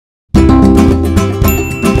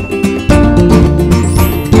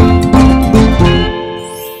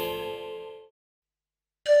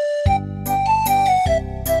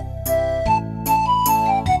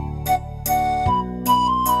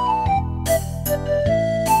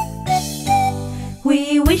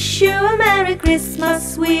wish you a Merry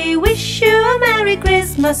Christmas. We wish you a Merry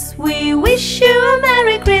Christmas. We wish you a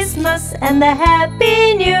Merry Christmas and a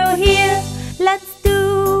Happy New Year. Let's do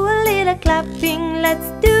a little clapping. Let's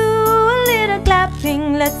do a little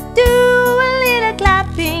clapping. Let's do a little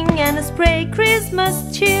clapping and a spray Christmas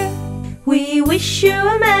cheer. We wish you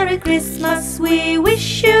a Merry Christmas. We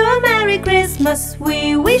wish you a Merry Christmas.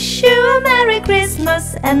 We wish you a Merry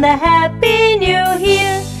Christmas and a Happy New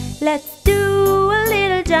Year. Let's do a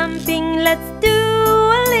little jumping. Let's do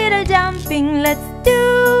a little jumping. Let's do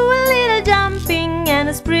a little jumping and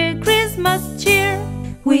a spray Christmas cheer.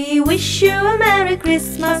 We wish you a Merry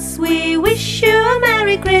Christmas. We wish you a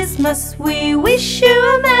Merry Christmas. We wish you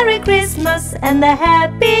a Merry Christmas and a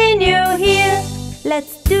Happy New Year.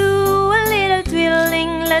 Let's do a little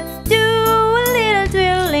twirling. Let's do a little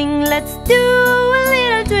twirling. Let's do a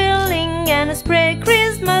little twirling and a spray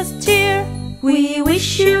Christmas cheer. We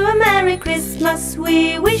wish you a Merry Christmas.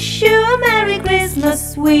 We wish you a Merry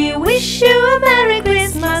Christmas. We wish you a Merry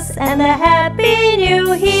Christmas and a Happy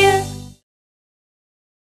New Year.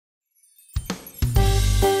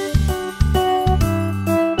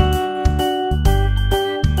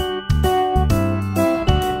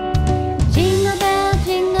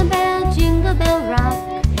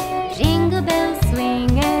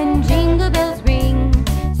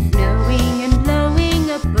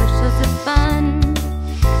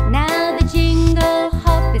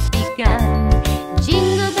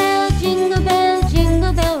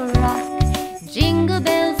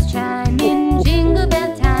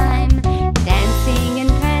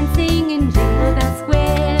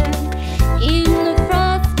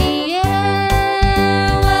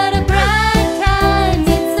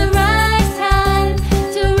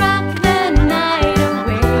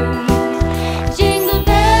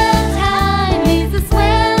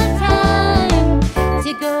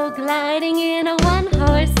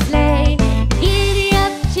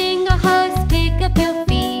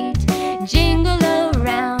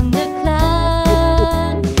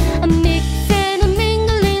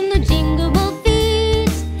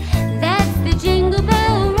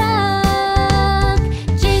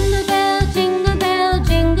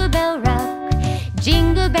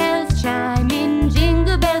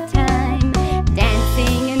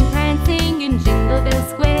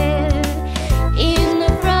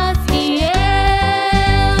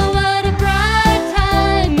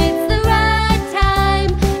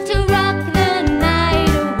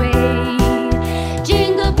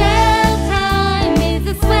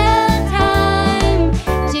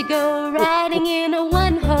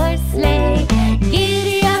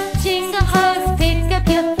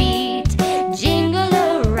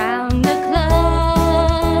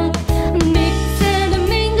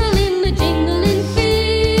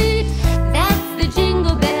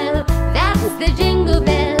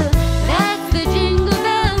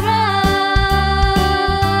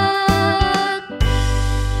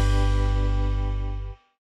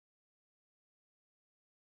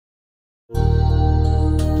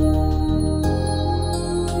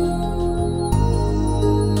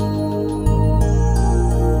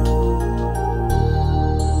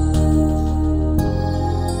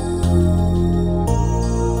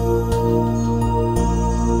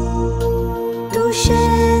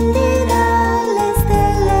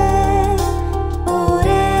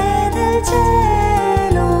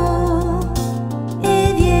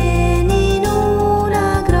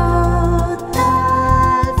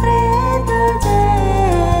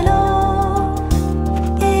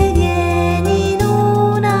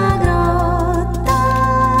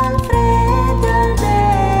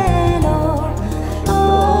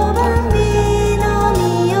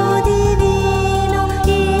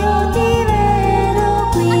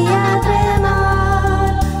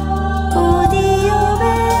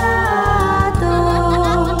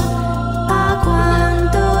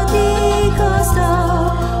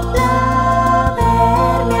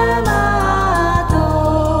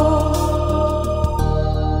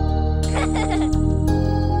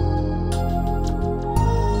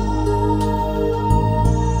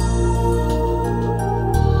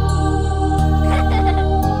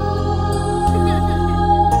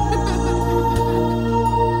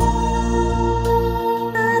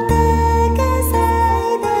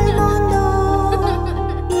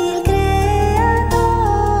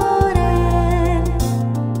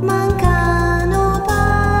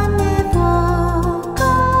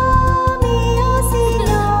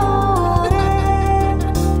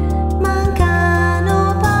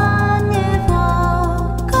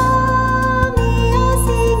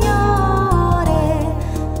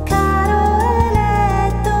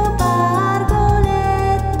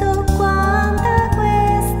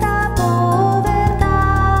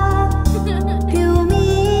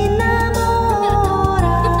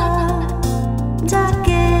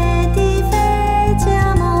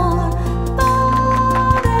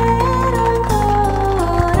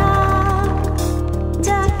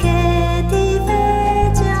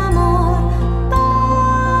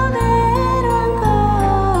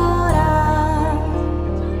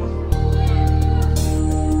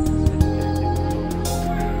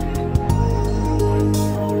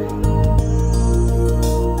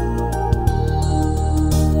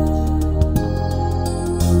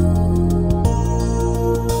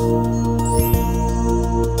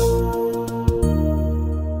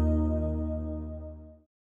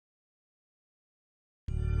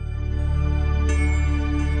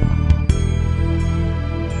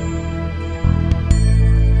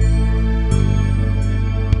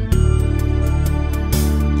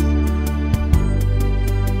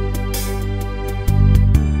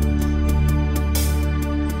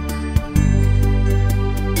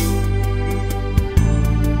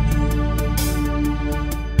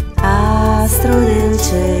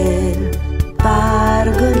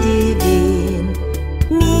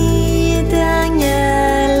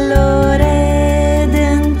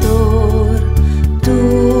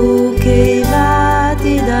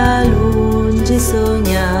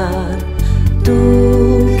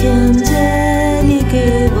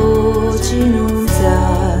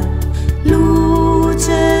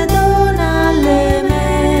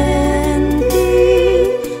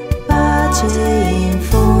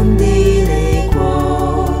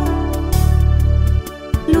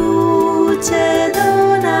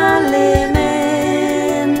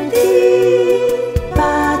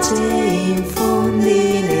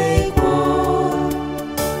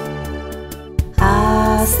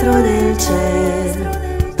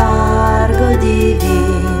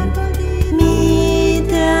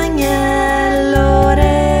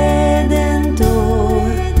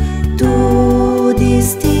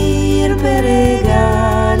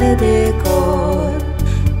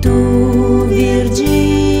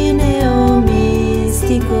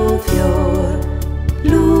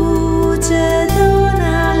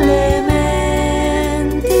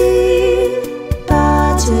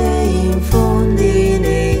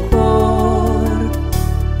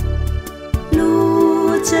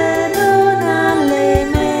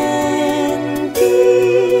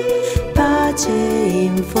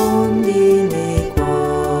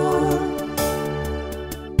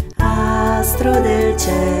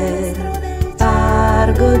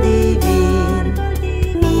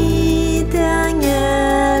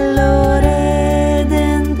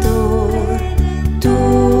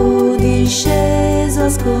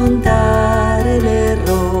 raccontare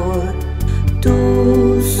l'errore,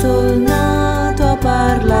 tu sol nato a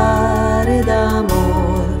parlare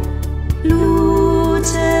d'amor.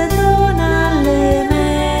 Luce dona alle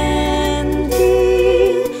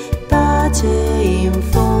menti, pace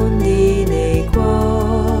infondi nei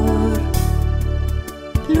cuor.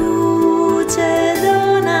 Luce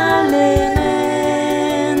dona alle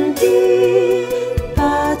menti,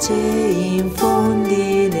 pace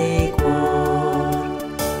infondi nei cuor.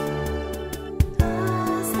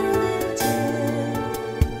 Astro del cielo,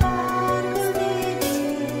 parco di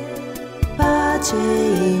cielo, pace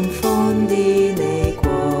infondi nei cuor.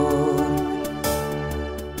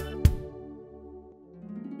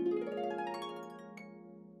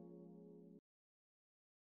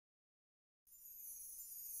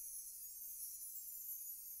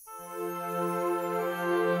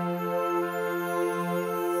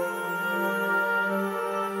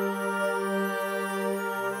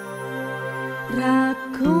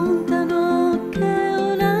 Raccontano che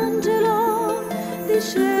un angelo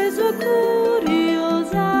disceso a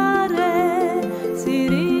curiosare si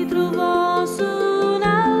ritrovò su un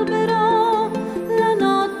albero la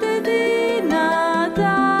notte di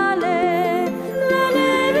Natale. La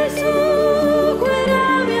neve su quei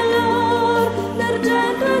rami allor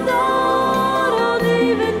d'argento e d'oro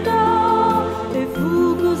diventò, e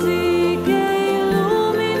fu così che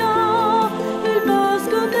illuminò il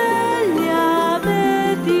bosco degli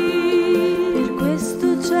abeti. Per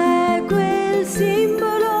questo c'è quel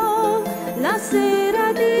simbolo la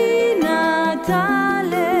sera di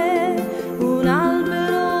Natale, un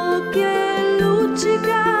albero che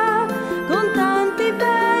luccica con tanti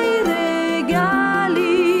bei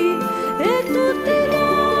regali, e tutti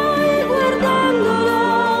noi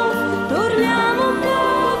guardandolo torniamo un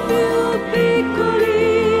po' più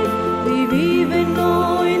piccoli. Rivive in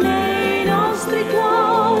noi, nei nostri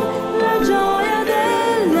cuori, la gioia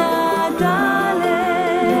del Natale.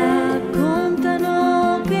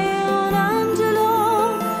 Raccontano che un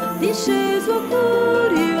angelo disceso a curiosare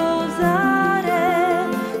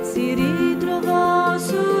si ritrovò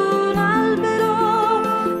su un albero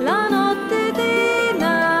la notte di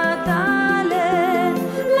Natale.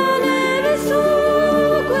 La neve su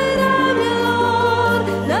quei rami allor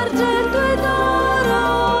d'argento e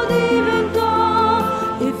d'oro diventò,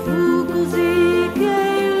 e fu così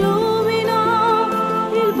che illuminò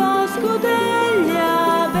il bosco degli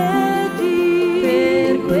abeti.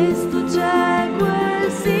 Per questo c'è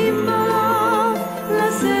quel simbolo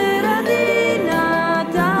la sera di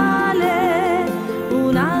Natale,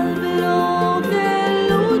 un albero che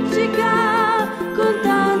luccica con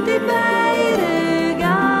tanti bei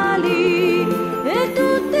regali, e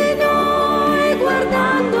tutti noi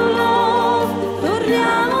guardandolo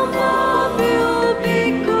torniamo un po' più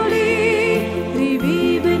piccoli.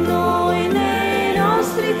 Rivive in noi, nei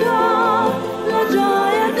nostri cuori, la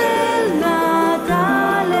gioia del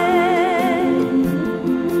Natale.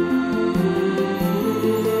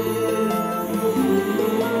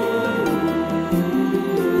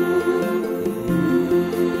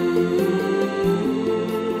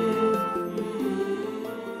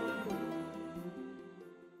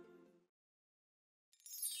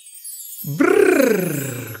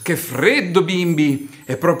 Brrr, che freddo, bimbi!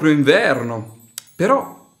 È proprio inverno.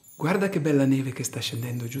 Però guarda che bella neve che sta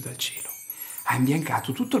scendendo giù dal cielo. Ha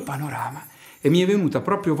imbiancato tutto il panorama e mi è venuta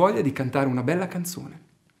proprio voglia di cantare una bella canzone.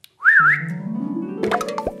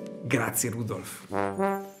 Grazie, Rudolf.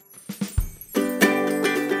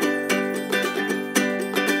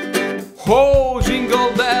 Oh,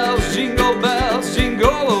 jingle bells, jingle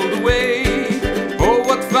all the way. Oh,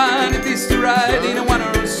 what fun it is to ride in a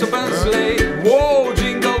one-horse open sleigh. Whoa,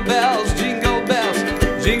 jingle bells, jingle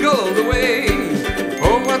all the way.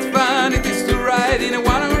 Oh, what fun it is to ride in a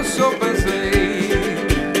one-horse open sleigh.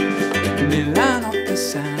 Nella notte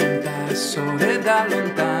santa, sole da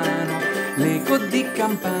lontano, l'eco di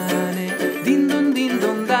campane, din don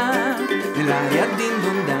dan, nell'aria din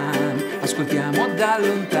don dan, ascoltiamo da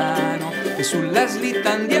lontano e sulla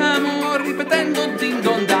slitta andiamo ripetendo din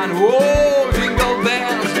don dan. Oh, jingle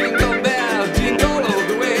bells, jingle all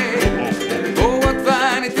the way. Oh, what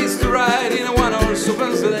fun it is to ride in a one-horse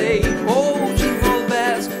open sleigh. Oh, jingle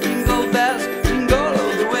bells, jingle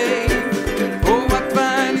all the way. Oh, what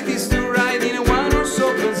fun it is to ride in a one-horse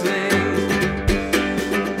open sleigh.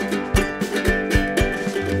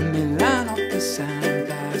 Nella notte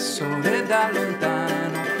santa, sole da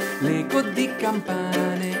lontano, l'eco di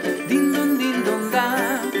campane, din don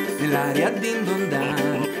dan, nell'aria din don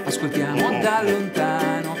dan, ascoltiamo da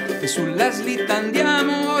lontano e sulla slitta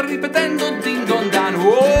andiamo ripetendo din don dan.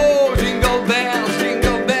 Oh, jingle bells,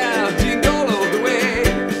 jingle all the way.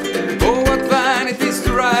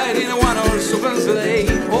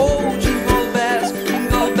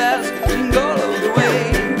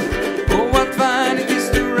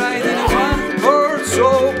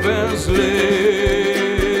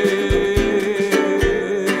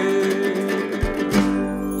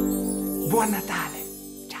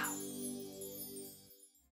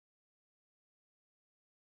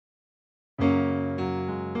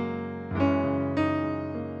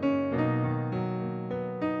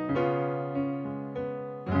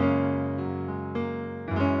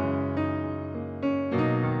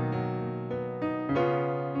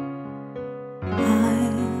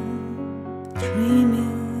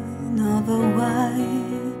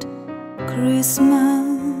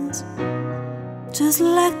 Christmas, just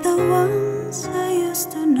like the ones I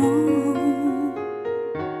used to know,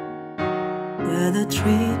 where the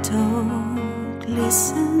treetop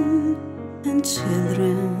glisten and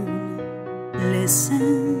children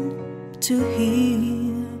listen to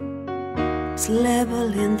hear sleigh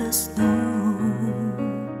in the snow.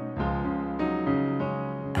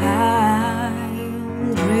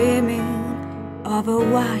 I'm dreaming of a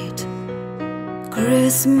white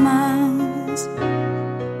Christmas,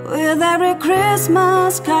 with every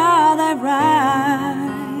Christmas card I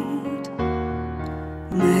write.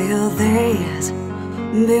 May your days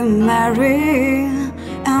be merry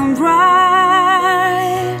and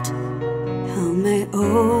bright, and may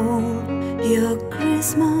all your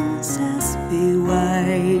Christmases be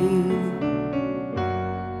white.